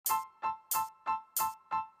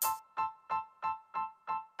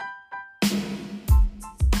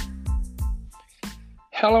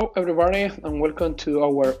Hello, everybody, and welcome to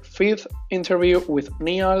our fifth interview with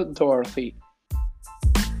Neil Doherty.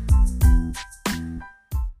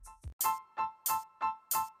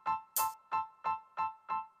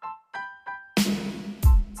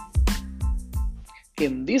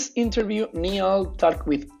 In this interview, Neil talked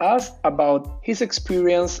with us about his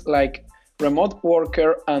experience like remote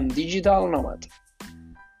worker and digital nomad.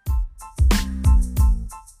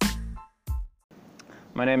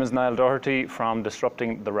 My name is Niall Doherty from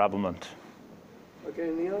Disrupting the Rabblement.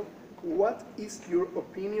 Okay, Neil, what is your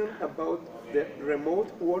opinion about the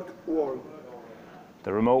remote work world?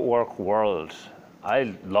 The remote work world.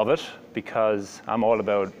 I love it because I'm all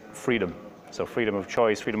about freedom. So freedom of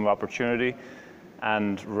choice, freedom of opportunity,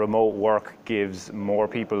 and remote work gives more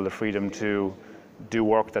people the freedom to do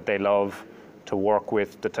work that they love, to work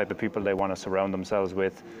with the type of people they want to surround themselves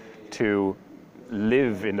with, to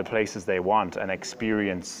live in the places they want and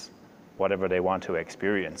experience whatever they want to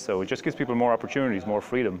experience. So it just gives people more opportunities, more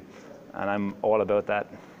freedom, and I'm all about that.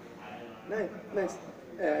 Nice.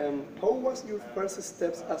 How was your first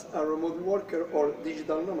steps as a remote worker or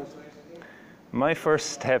digital nomad? My first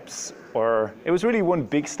steps were, it was really one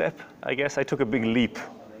big step, I guess. I took a big leap,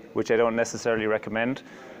 which I don't necessarily recommend.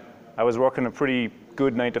 I was working a pretty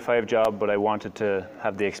good 9-to-5 job, but I wanted to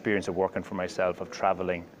have the experience of working for myself, of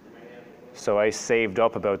traveling. So I saved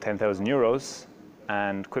up about 10,000 euros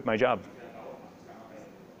and quit my job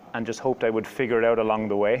and just hoped I would figure it out along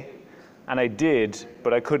the way. And I did,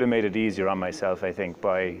 but I could have made it easier on myself, I think,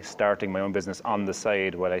 by starting my own business on the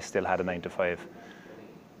side while I still had a 9-to-5.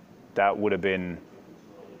 That would have been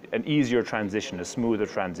an easier transition, a smoother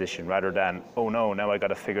transition, rather than, oh no, now I got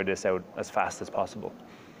to figure this out as fast as possible.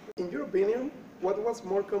 In your opinion, what was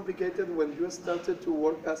more complicated when you started to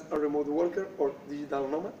work as a remote worker or digital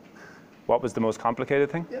nomad? What was the most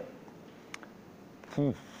complicated thing? Yeah.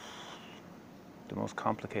 The most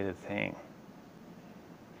complicated thing.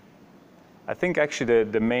 I think actually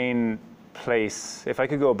the main place, if I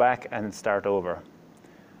could go back and start over,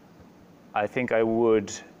 I think I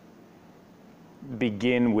would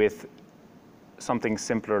begin with something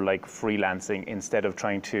simpler like freelancing instead of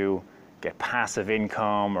trying to get passive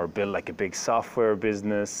income or build like a big software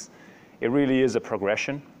business. It really is a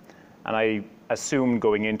progression. And I assumed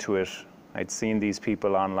going into it, I'd seen these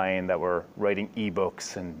people online that were writing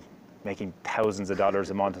ebooks and making thousands of dollars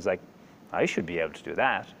a month. I was like, I should be able to do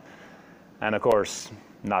that. And of course,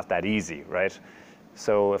 not that easy, right?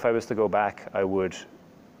 So if I was to go back, I would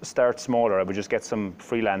start smaller. I would just get some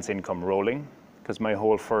freelance income rolling, because my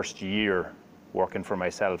whole first year working for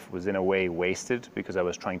myself was in a way wasted because I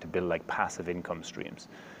was trying to build like passive income streams.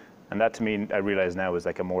 And that to me, I realize now, is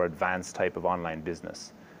like a more advanced type of online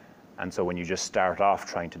business. And so when you just start off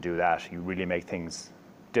trying to do that, you really make things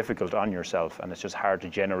difficult on yourself, and it's just hard to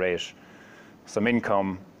generate some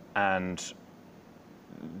income. And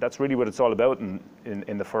that's really what it's all about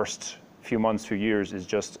in the first few months, few years, is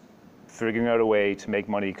just figuring out a way to make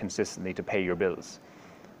money consistently to pay your bills.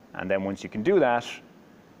 And then once you can do that,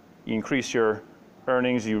 you increase your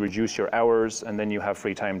earnings, you reduce your hours, and then you have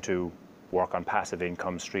free time to work on passive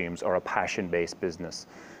income streams or a passion-based business.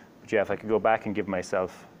 But yeah, if I could go back and give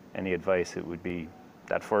myself any advice, it would be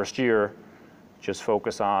that first year, just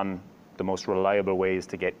focus on the most reliable ways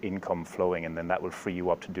to get income flowing, and then that will free you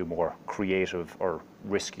up to do more creative or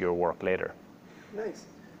riskier work later. Nice.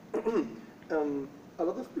 A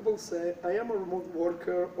lot of people say, I am a remote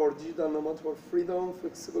worker or digital nomad for freedom,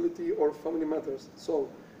 flexibility, or family matters. So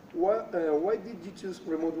why did you choose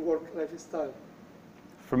remote work lifestyle?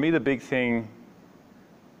 For me, the big thing,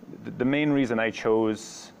 the main reason I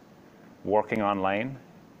chose working online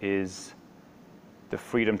is the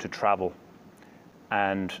freedom to travel.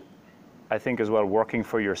 And I think as well, working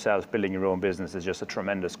for yourself, building your own business is just a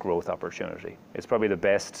tremendous growth opportunity. It's probably the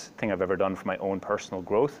best thing I've ever done for my own personal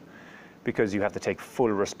growth, because you have to take full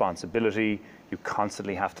responsibility. You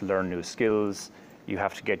constantly have to learn new skills. You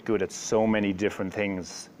have to get good at so many different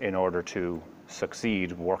things in order to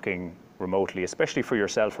succeed working remotely, especially for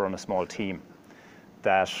yourself or on a small team,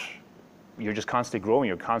 that you're just constantly growing,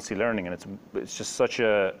 you're constantly learning, and it's just such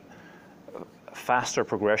a faster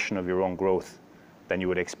progression of your own growth than you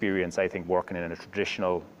would experience, I think, working in a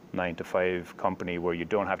traditional 9-to-5 company where you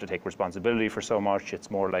don't have to take responsibility for so much. It's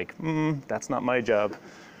more like, that's not my job.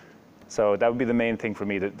 So that would be the main thing for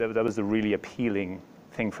me. That was the really appealing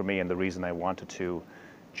thing for me, and the reason I wanted to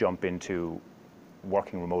jump into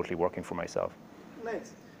working remotely, working for myself.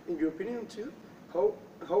 Nice. In your opinion too,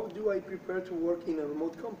 how do I prepare to work in a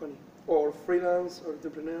remote company or freelance or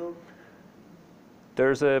entrepreneur?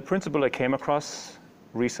 There's a principle I came across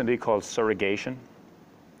recently called surrogation.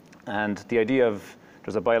 And the idea of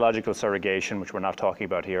There's a biological surrogation, which we're not talking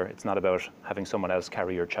about here. It's not about having someone else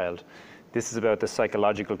carry your child. This is about the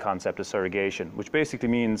psychological concept of surrogation, which basically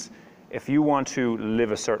means if you want to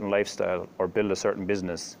live a certain lifestyle or build a certain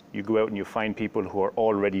business, you go out and you find people who are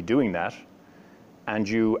already doing that, and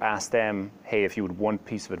you ask them, hey, if you would one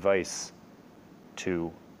piece of advice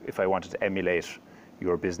if I wanted to emulate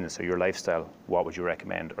your business or your lifestyle, what would you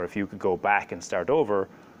recommend? Or if you could go back and start over,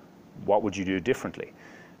 what would you do differently?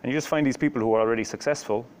 And you just find these people who are already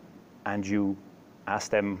successful and you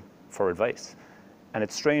ask them for advice. And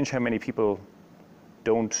it's strange how many people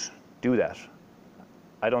don't do that.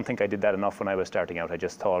 I don't think I did that enough when I was starting out. I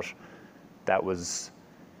just thought that was,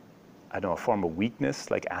 I don't know, a form of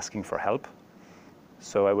weakness, like asking for help.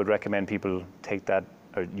 So I would recommend people take that,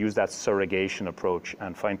 or use that surrogation approach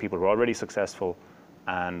and find people who are already successful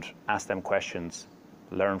and ask them questions,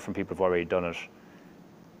 learn from people who've already done it.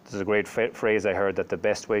 There's a great phrase I heard that the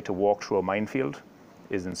best way to walk through a minefield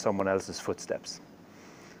is in someone else's footsteps.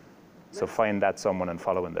 So find that someone and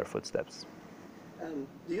follow in their footsteps.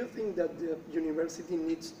 Do you think that the university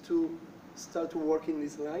needs to start to work in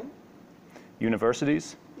this line?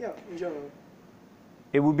 Universities? Yeah, in general.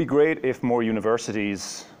 It would be great if more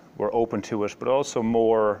universities were open to it, but also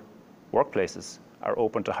more workplaces are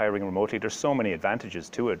open to hiring remotely. There's so many advantages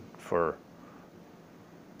to it for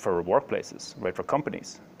workplaces, right, for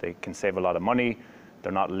companies. They can save a lot of money.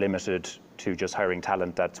 They're not limited to just hiring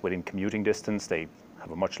talent that's within commuting distance. They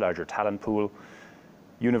have a much larger talent pool.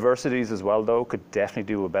 Universities as well, though, could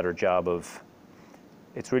definitely do a better job of,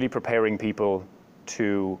 it's really preparing people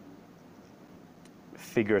to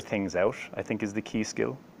figure things out, I think, is the key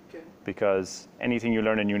skill. Okay. Because anything you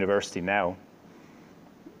learn in university now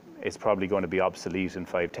is probably going to be obsolete in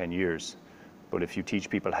 5-10 years. But if you teach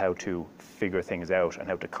people how to figure things out and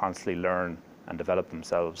how to constantly learn and develop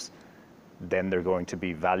themselves, then they're going to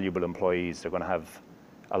be valuable employees. They're going to have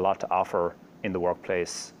a lot to offer in the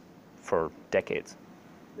workplace for decades.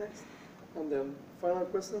 Next. And the final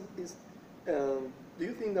question is, do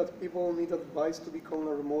you think that people need advice to become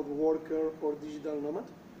a remote worker or digital nomad?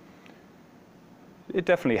 It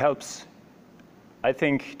definitely helps. I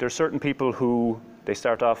think there's certain people who they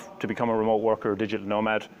start off to become a remote worker or digital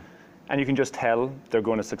nomad, and you can just tell they're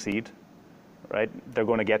going to succeed, right? They're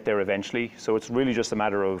going to get there eventually. So it's really just a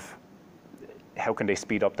matter of how can they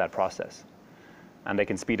speed up that process. And they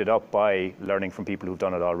can speed it up by learning from people who've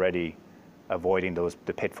done it already, avoiding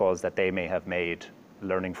the pitfalls that they may have made,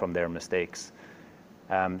 learning from their mistakes.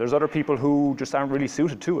 There's other people who just aren't really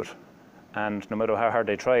suited to it. And no matter how hard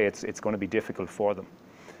they try, it's going to be difficult for them.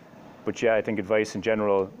 But yeah, I think advice in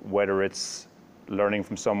general, whether it's learning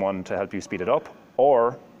from someone to help you speed it up,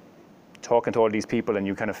 or talking to all these people and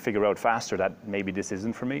you kind of figure out faster that maybe this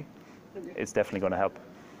isn't for me, Okay. it's definitely going to help.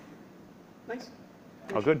 Nice.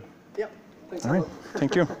 Oh, good. Yeah. Thanks All a right. lot.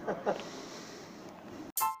 Thank you.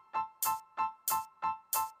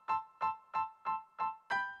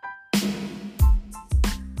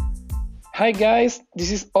 Hi guys,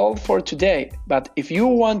 this is all for today, but if you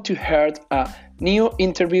want to hear new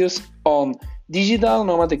interviews on digital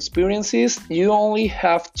nomad experiences, you only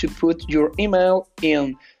have to put your email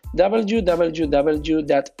in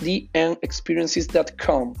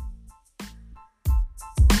www.dnexperiences.com.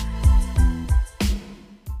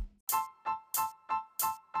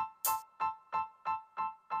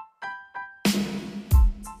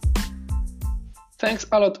 Thanks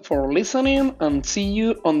a lot for listening and see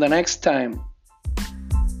you on the next time.